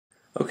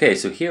Okay,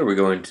 so here we're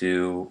going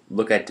to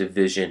look at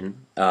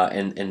division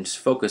and just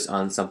focus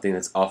on something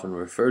that's often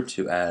referred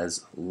to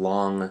as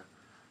long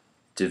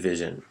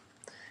division.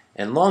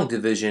 And long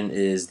division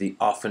is the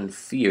often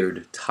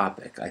feared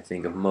topic, I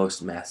think, of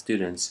most math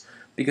students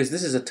because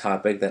this is a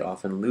topic that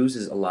often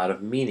loses a lot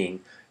of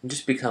meaning and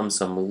just becomes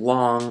some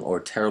long or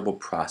terrible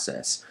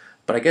process.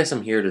 But I guess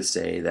I'm here to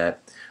say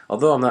that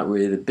although I'm not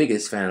really the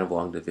biggest fan of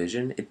long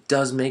division, it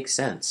does make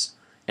sense.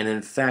 And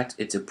in fact,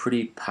 it's a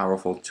pretty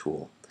powerful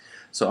tool.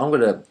 So I'm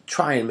going to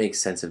try and make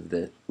sense of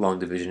the long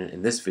division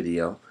in this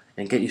video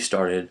and get you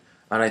started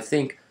on, I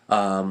think,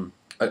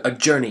 a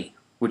journey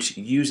which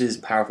uses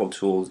powerful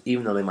tools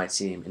even though they might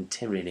seem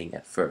intimidating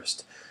at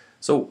first.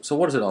 So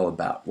what is it all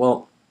about?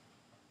 Well,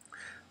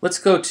 let's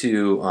go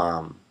to,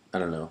 I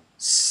don't know,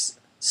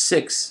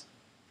 6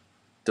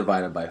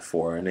 divided by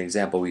 4, an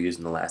example we used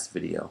in the last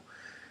video.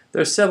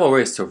 There are several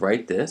ways to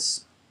write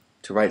this.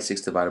 To write 6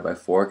 divided by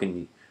 4,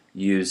 can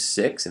use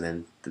 6 and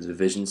then the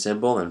division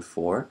symbol and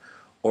 4.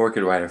 Or I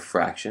could write a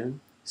fraction,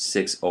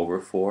 6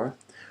 over 4.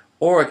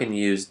 Or I can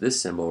use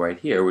this symbol right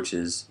here, which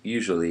is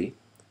usually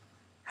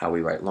how we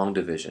write long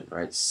division,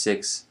 right?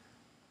 6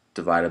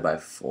 divided by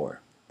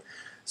 4.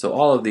 So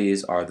all of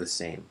these are the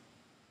same.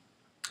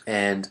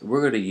 And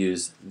we're going to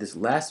use this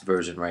last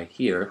version right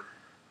here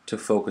to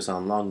focus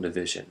on long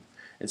division.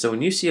 And so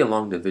when you see a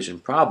long division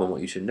problem, what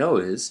you should know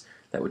is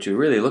that what you're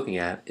really looking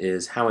at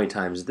is how many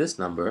times this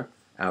number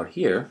out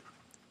here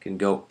can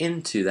go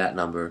into that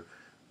number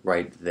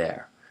right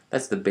there.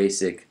 That's the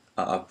basic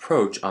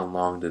approach on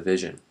long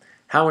division.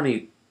 How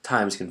many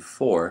times can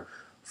 4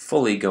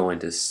 fully go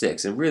into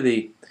 6? And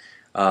really,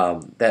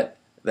 that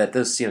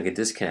does seem like a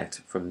disconnect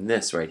from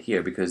this right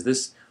here, because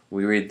this,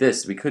 when we read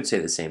this, we could say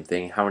the same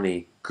thing. How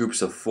many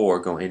groups of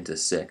 4 go into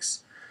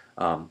 6?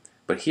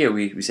 But here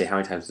we say how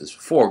many times does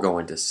 4 go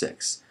into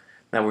 6?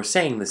 Now we're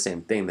saying the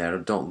same thing there.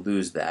 Don't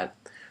lose that.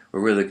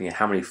 We're really looking at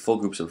how many full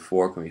groups of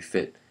 4 can we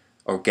fit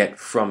or get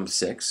from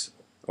 6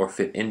 or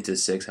fit into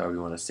 6, however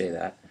you want to say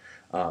that.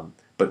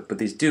 But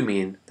these do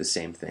mean the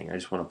same thing. I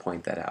just want to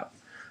point that out.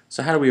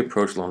 So how do we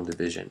approach long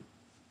division?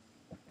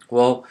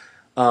 Well,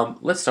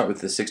 let's start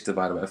with the 6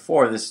 divided by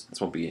 4. This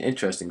won't be an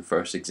interesting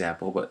first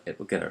example, but it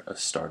will get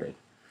us started.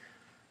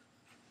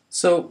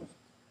 So,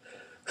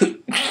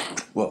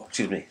 well,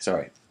 excuse me,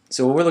 sorry.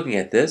 So when we're looking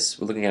at this,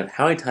 we're looking at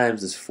how many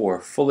times does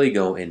 4 fully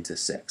go into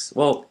 6?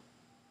 Well,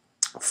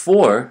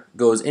 4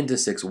 goes into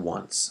 6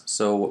 once.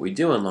 So what we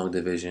do in long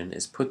division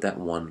is put that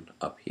 1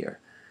 up here.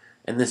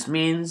 And this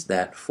means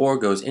that 4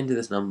 goes into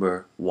this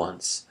number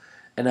once.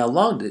 And now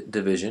long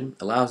division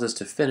allows us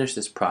to finish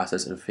this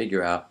process and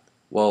figure out,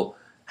 well,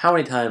 how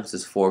many times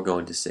does 4 go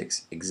into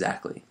 6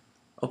 exactly?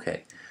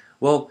 Okay,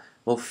 well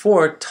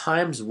 4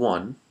 times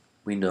 1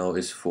 we know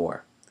is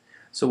 4.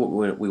 So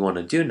what we want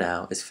to do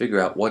now is figure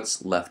out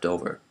what's left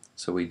over.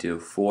 So we do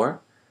 4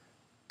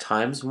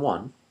 times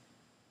 1,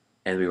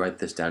 and we write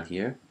this down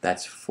here,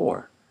 that's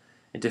 4.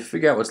 And to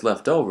figure out what's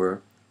left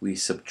over, we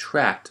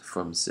subtract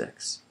from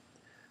 6.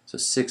 So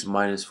 6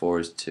 minus 4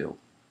 is 2.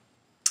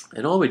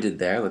 And all we did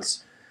there,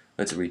 let's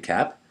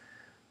recap.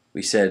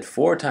 We said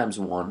 4 times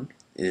 1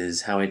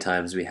 is how many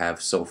times we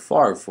have so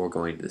far 4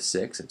 going to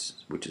 6,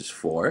 which is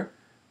 4.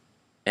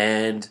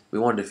 And we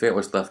wanted to figure out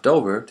what's left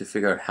over to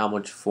figure out how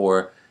much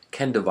 4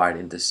 can divide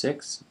into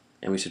 6.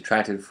 And we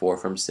subtracted 4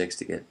 from 6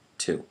 to get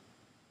 2.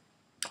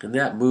 And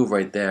that move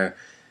right there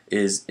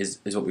is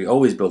what we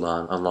always build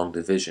on long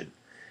division.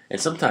 And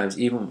sometimes,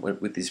 even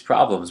with these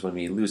problems, when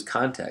we lose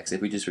context,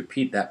 if we just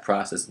repeat that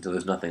process until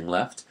there's nothing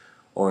left,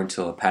 or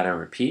until a pattern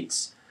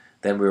repeats,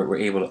 then we're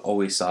able to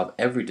always solve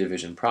every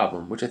division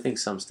problem, which I think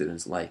some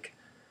students like.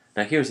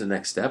 Now here's the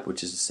next step,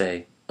 which is to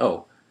say,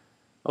 oh,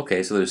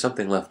 okay, so there's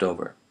something left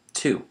over,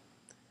 2.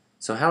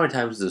 So how many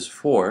times does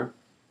 4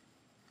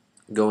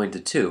 go into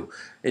 2?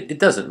 It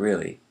doesn't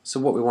really. So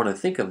what we want to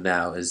think of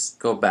now is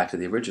go back to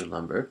the original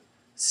number,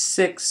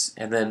 6,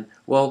 and then,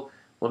 well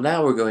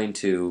now we're going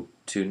to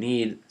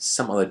need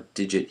some other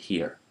digit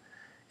here.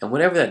 And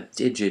whatever that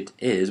digit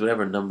is,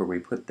 whatever number we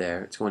put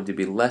there, it's going to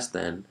be less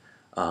than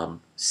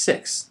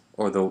 6,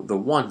 or the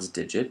 1's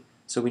digit,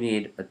 so we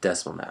need a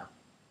decimal now.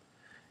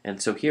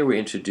 And so here we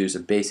introduce a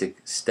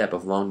basic step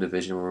of long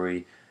division where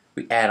we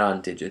add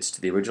on digits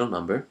to the original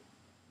number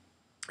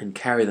and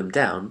carry them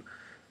down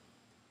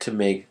to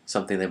make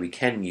something that we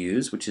can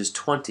use, which is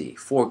 20.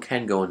 4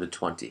 can go into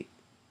 20.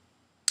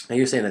 Now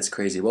you're saying that's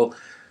crazy. Well,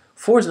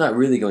 4 is not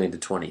really going into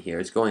 20 here.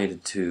 It's going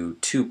into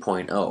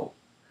 2.0.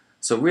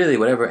 So really,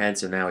 whatever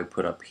answer now we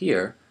put up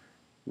here,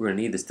 we're going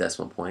to need this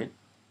decimal point.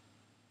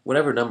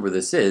 Whatever number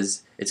this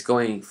is,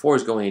 4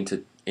 is going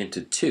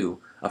into 2,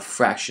 a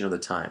fraction of the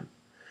time.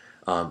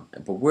 But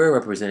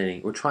we're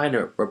trying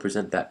to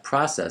represent that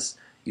process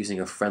using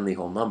a friendly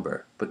whole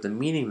number. But the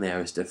meaning there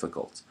is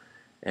difficult.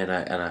 And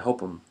I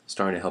hope I'm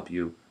starting to help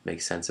you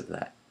make sense of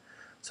that.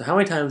 So how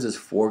many times does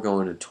 4 go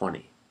into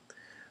 20?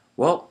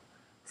 Well,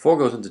 4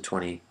 goes into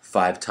 20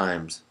 5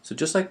 times. So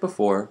just like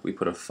before, we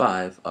put a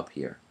 5 up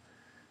here.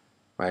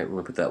 Right? We're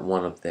going to put that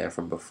 1 up there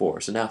from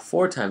before. So now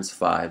 4 times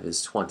 5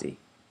 is 20.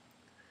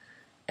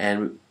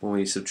 And when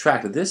we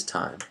subtract this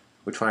time,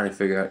 we're trying to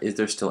figure out, is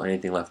there still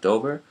anything left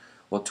over?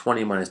 Well,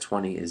 20 minus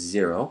 20 is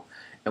 0.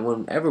 And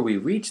whenever we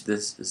reach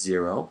this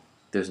 0,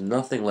 there's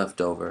nothing left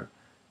over,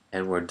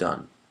 and we're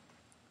done.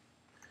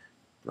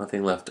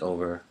 Nothing left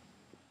over.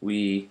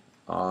 We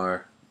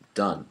are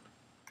done.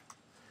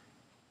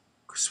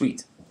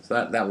 Sweet. So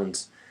that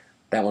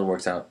one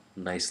works out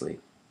nicely.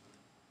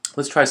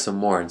 Let's try some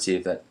more and see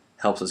if that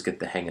helps us get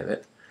the hang of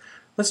it.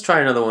 Let's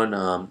try another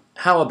one.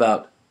 How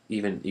about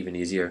even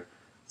easier?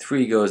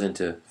 3 goes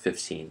into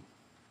 15.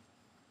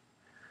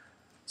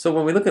 So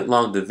when we look at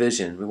long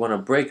division, we want to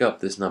break up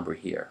this number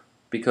here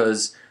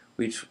because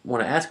we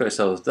want to ask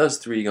ourselves, does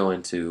 3 go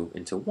into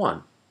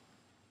 1?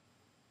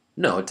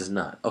 No, it does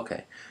not.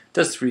 Okay.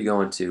 Does 3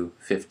 go into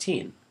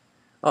 15?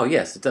 Oh,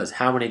 yes, it does.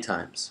 How many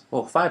times?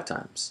 Well, 5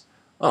 times.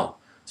 Oh,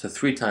 so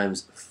 3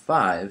 times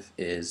 5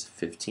 is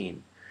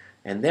 15.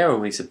 And there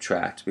when we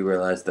subtract, we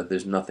realize that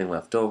there's nothing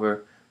left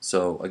over.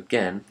 So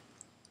again,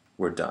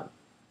 we're done.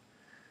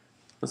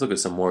 Let's look at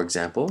some more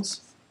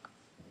examples.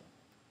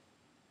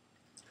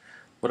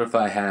 What if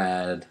I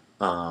had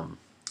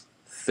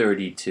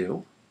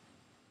 32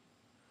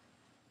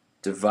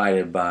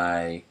 divided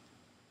by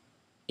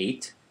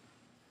 8?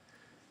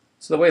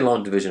 So the way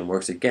long division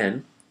works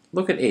again,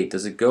 look at 8.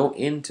 Does it go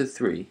into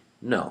 3?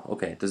 No.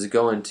 Okay. Does it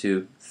go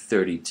into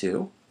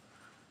 32?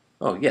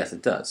 Oh, yes,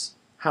 it does.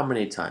 How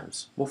many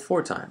times? Well,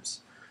 4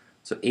 times.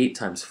 So 8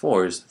 times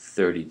 4 is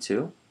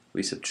 32.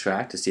 We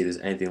subtract to see if there's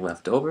anything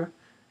left over,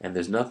 and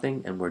there's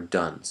nothing, and we're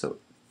done. So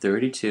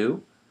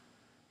 32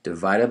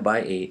 divided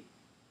by 8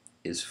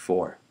 is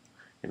 4.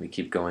 And we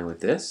keep going with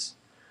this.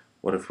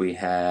 What if we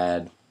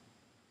had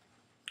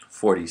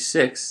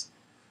 46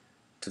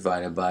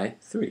 divided by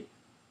 3?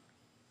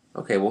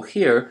 Okay, well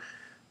here,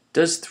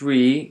 does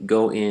 3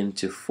 go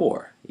into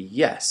 4?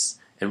 Yes.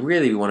 And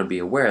really we want to be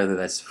aware that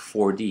that's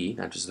 4D,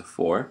 not just a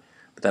 4,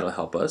 but that'll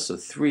help us. So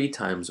 3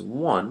 times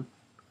 1,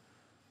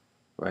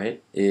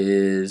 right,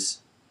 is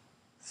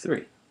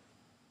 3.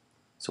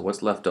 So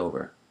what's left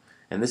over?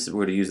 And this is,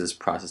 we're going to use this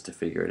process to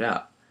figure it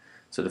out.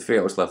 So to figure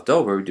out what's left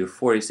over, we do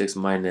 46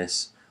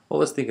 minus, well,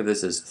 let's think of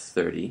this as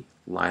 30.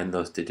 Line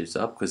those digits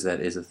up because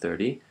that is a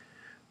 30.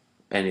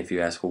 And if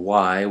you ask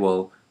why,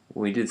 well,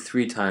 when we did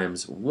 3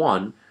 times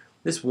 1,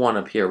 this 1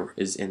 up here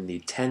is in the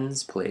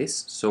tens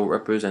place, so it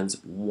represents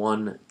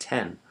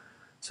 1/10.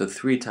 So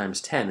 3 times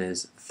 10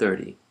 is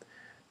 30.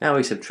 Now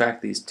we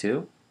subtract these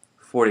two.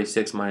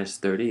 46 minus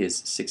 30 is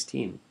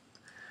 16.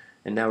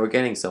 And now we're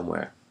getting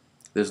somewhere.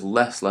 There's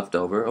less left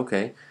over.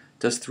 Okay,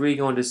 does 3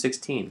 go into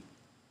 16?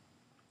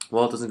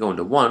 Well, it doesn't go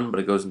into 1, but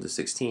it goes into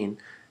 16.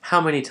 How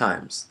many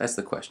times? That's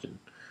the question.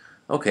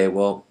 Okay,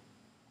 well,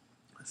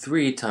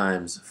 3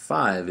 times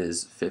 5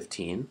 is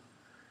 15.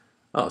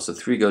 Oh, so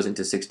 3 goes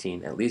into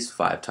 16 at least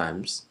 5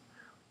 times.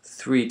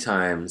 3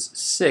 times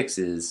 6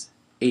 is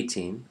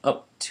 18.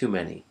 Oh, too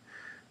many.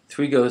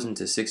 3 goes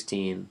into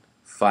 16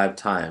 5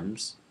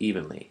 times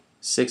evenly.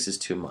 6 is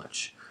too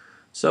much.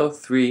 So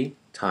 3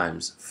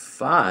 times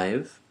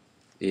 5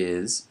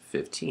 is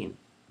 15.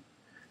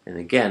 And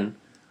again,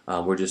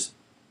 we're just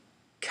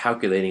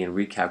calculating and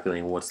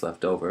recalculating what's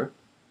left over.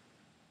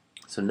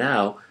 So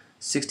now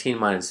 16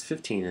 minus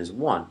 15 is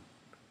 1.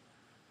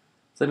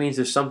 So that means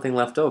there's something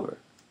left over.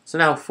 So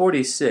now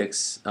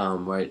 46,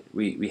 right,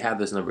 we have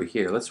this number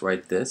here. Let's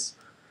write this,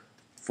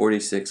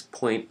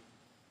 46.0.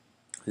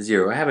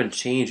 I haven't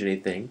changed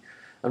anything.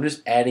 I'm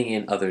just adding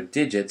in other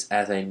digits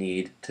as I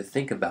need to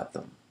think about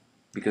them.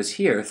 Because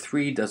here,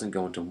 3 doesn't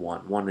go into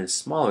 1. 1 is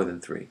smaller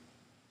than 3.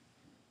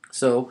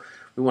 So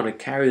we want to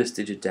carry this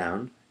digit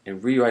down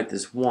and rewrite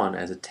this 1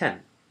 as a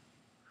 10.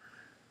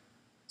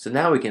 So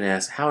now we can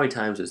ask, how many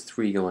times does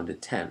 3 go into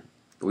 10?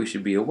 But we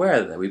should be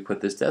aware that we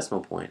put this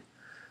decimal point.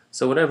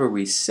 So whatever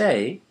we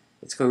say,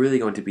 it's really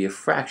going to be a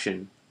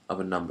fraction of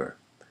a number.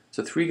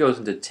 So 3 goes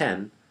into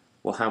 10.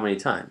 Well, how many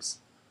times?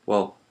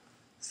 Well,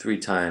 3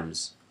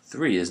 times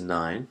 3 is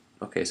 9.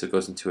 Okay, so it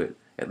goes into it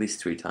at least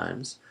 3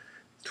 times.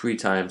 3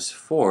 times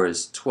 4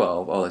 is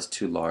 12. Oh, that's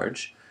too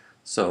large.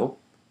 So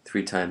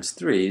 3 times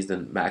 3 is the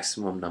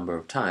maximum number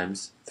of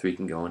times 3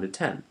 can go into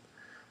 10.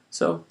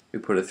 So we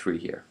put a 3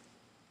 here.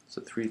 So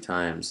 3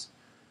 times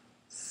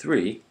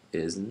 3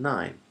 is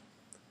 9.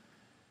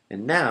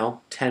 And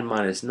now 10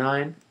 minus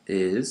 9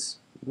 is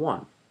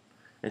 1.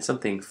 And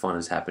something fun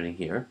is happening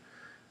here.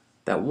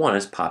 That 1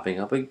 is popping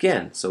up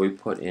again. So we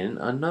put in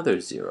another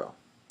 0.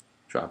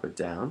 Drop it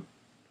down.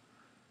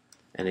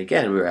 And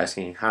again, we were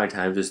asking how many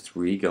times does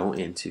 3 go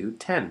into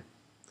 10?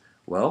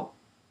 Well,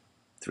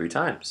 3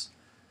 times.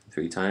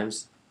 3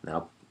 times,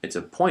 now it's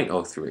a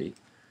 0.03,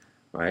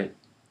 right?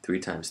 3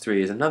 times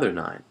 3 is another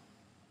 9.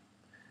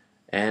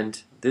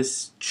 And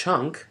this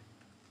chunk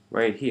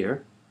right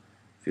here,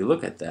 if you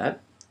look at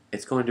that,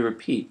 it's going to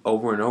repeat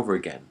over and over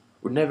again.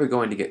 We're never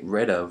going to get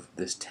rid of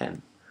this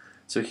 10.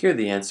 So here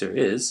the answer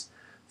is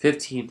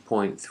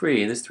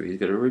 15.3, and this 3 is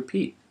going to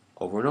repeat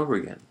over and over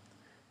again.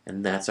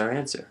 And that's our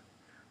answer.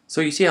 So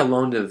you see how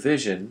long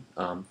division,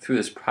 through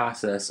this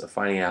process of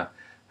finding out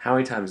how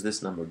many times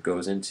this number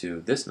goes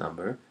into this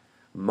number,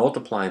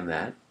 multiplying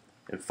that,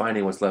 and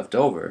finding what's left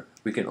over,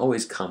 we can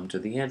always come to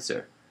the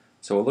answer.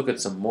 So we'll look at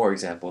some more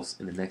examples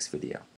in the next video.